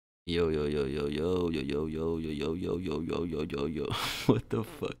Yo yo yo yo yo yo yo yo yo yo yo yo yo yo yo yo. What the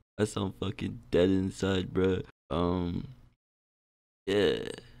fuck? I sound fucking dead inside, bro. Yeah.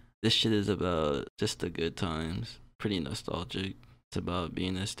 This shit is about just the good times. Pretty nostalgic. It's about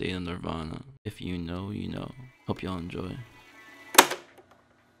being in a state of Nirvana. If you know, you know. Hope y'all enjoy.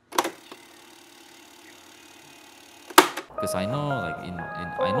 Because I know, like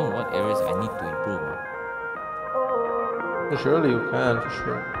I know what areas I need to improve. Surely you can, for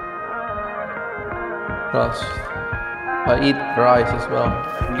sure. Trust. I eat rice as well.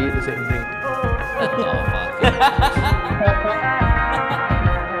 We eat the same thing.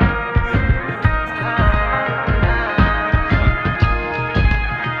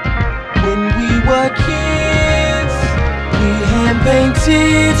 When we were kids, we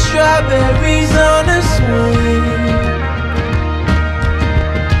hand-painted strawberries on a swing.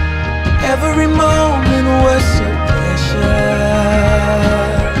 Every moment was so precious.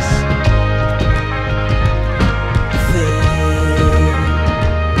 Then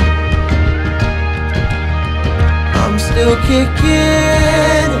I'm still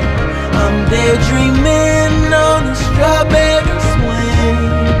kicking. I'm daydreaming on a strawberry swing.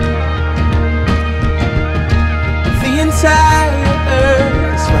 The entire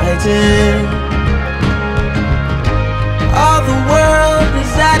earth is fighting. All the world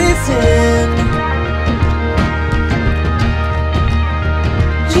is at its end.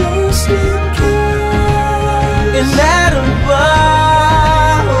 Just in case. And atom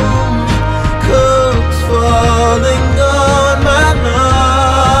bomb comes falling on my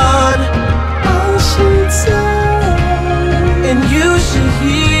lawn. I should say, and you should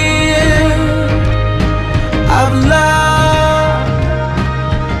hear, I've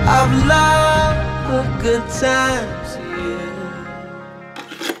loved the good times, yeah.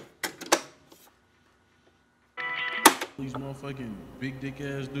 These motherfucking big dick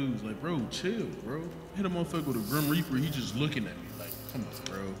ass dudes, like, bro, chill, bro. Hit a motherfucker with a Grim Reaper, he just looking at me, like, come on,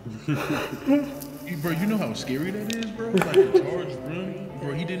 bro. Bro, you know how scary that is, bro? Like a charged Grim,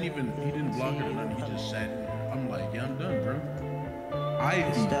 bro. He didn't block it or nothing. He just sat there. I'm like, yeah, I'm done, bro.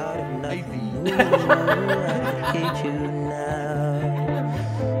 Ivy. Hate you now.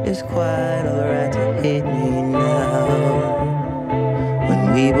 It's quite alright to hate me now. When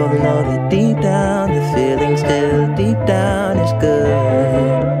we both know that deep down, the feeling still deep down is good.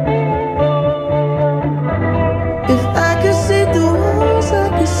 If I could see through walls, I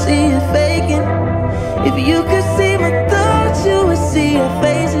could see it faking. If you could see my thoughts, you would see our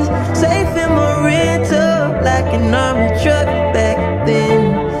faces. Safe in my rental, like an army truck back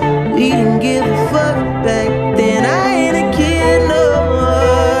then. We didn't give a fuck back then. I ain't a kid no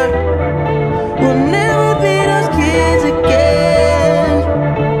more. We'll never be those kids again.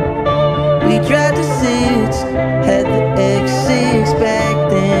 We tried to sit, had the X6 back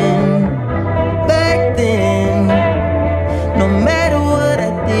then. Back then, no matter what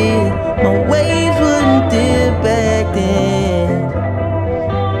I did, my waves wouldn't dip back then.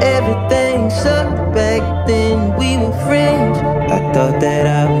 Everything sucked back then. We were friends. I thought that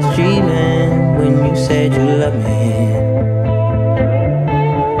I was dreaming when you said you loved me.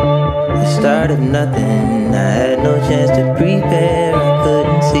 The start of nothing. I had no chance to prepare. I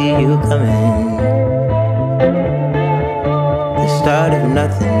couldn't see you coming. The start of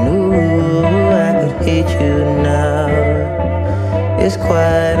nothing. Ooh, I could hate you now. It's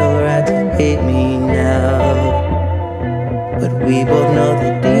quite alright to hate me now. But we both know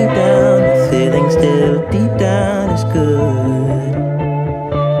that deep down, the feeling still deep down is good.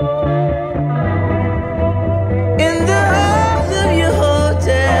 In the halls of your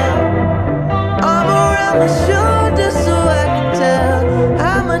hotel, arm around my shoulder so I can tell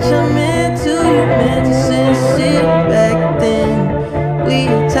how much I meant to you, meant to sincere back then. We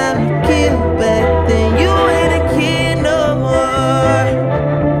had time to kill back then. You ain't a kid no more.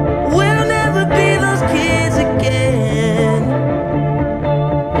 We'll never be those kids again.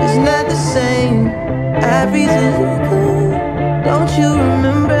 It's not the same. Ivory's is good. Don't you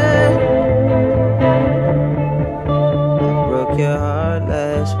remember? I broke your heart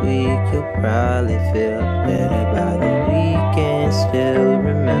last week. You'll probably feel better by the weekend. Still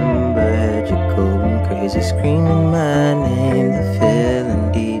remember, had you going crazy, screaming my name. The feeling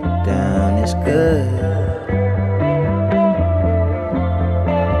deep down is good.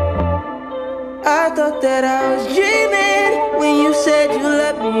 I thought that I was dreaming when you said you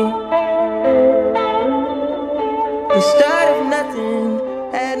loved me. The start of nothing,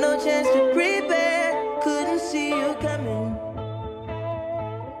 had no chance to prepare, couldn't see you coming.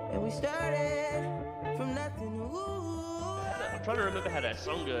 And we started from nothing. Ooh. I'm trying to remember how that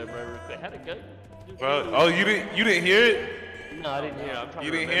song goes, bro. How'd it go? Bro, oh, you didn't hear it? No, I didn't hear it. I'm trying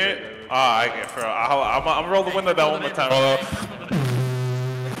You to didn't hear remember it? Oh, I get for I'm gonna roll the window down one more time. Hold on.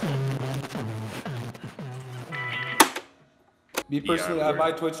 Me personally, I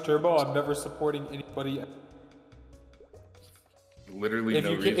buy Twitch Turbo. I'm never supporting anybody. Literally if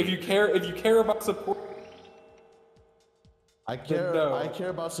no you reason. if you care about support, I care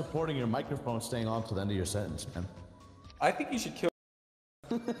about supporting your microphone staying on till the end of your sentence, man. I think you should kill.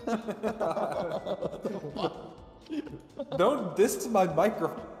 Don't diss my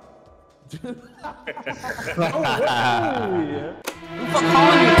microphone. Fuck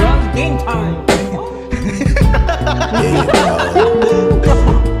calling you, bro. It's game time.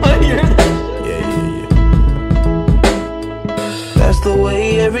 That's the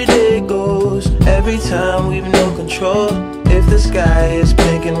way every day goes. Every time we've no control. If the sky is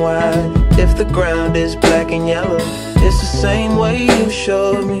pink and white, if the ground is black and yellow, it's the same way you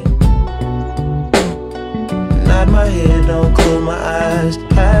showed me. Nod my head, don't close my eyes.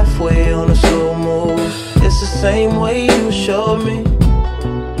 Halfway on a slow move. It's the same way you showed me.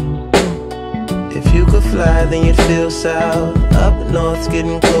 If you could fly, then you'd feel south. Up north's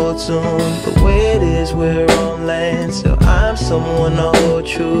getting cold soon. The way it is, we're on land, so I'm someone to hold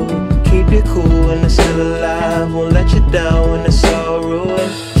true. Keep you cool when it's still alive. Won't let you down when it's all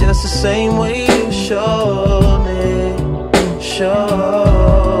ruined. Just the same way you showed me. Showed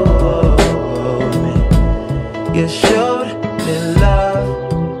me. You showed me love.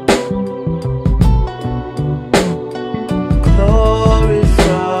 Glory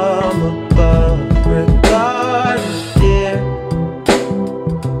from above. Regardless, dear,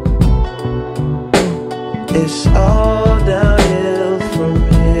 it's all downhill from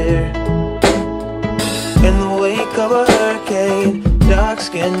here. In the wake of a hurricane, dark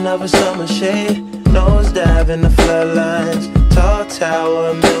skin of a summer shade, nose dive in the floodlines, tall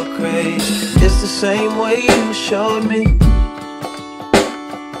tower, milk crates. It's the same way you showed me.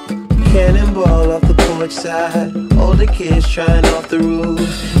 Cannonball off the porch side, older kids trying off the roof.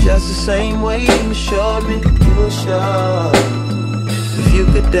 Just the same way you showed me. You showed. If you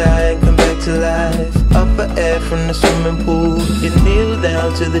could die and come back to life, up for air from the swimming pool, you kneel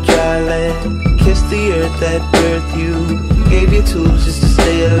down to the dry land, kiss the earth that birthed you, gave you tools just to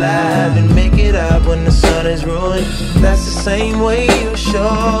stay alive and make it out when the sun is ruined. That's the same way you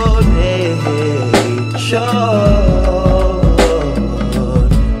showed me. Showed.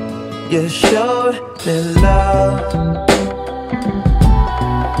 You showed me love.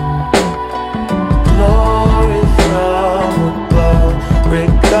 Glory from above.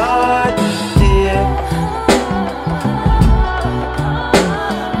 Regardless, dear,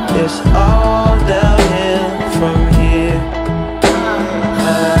 it's all downhill from here.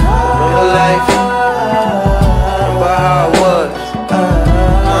 Real life, remember how it was.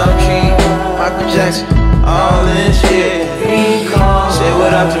 Monkey, Michael Jackson, all this shit. Say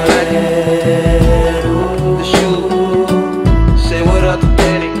what up to Reddit.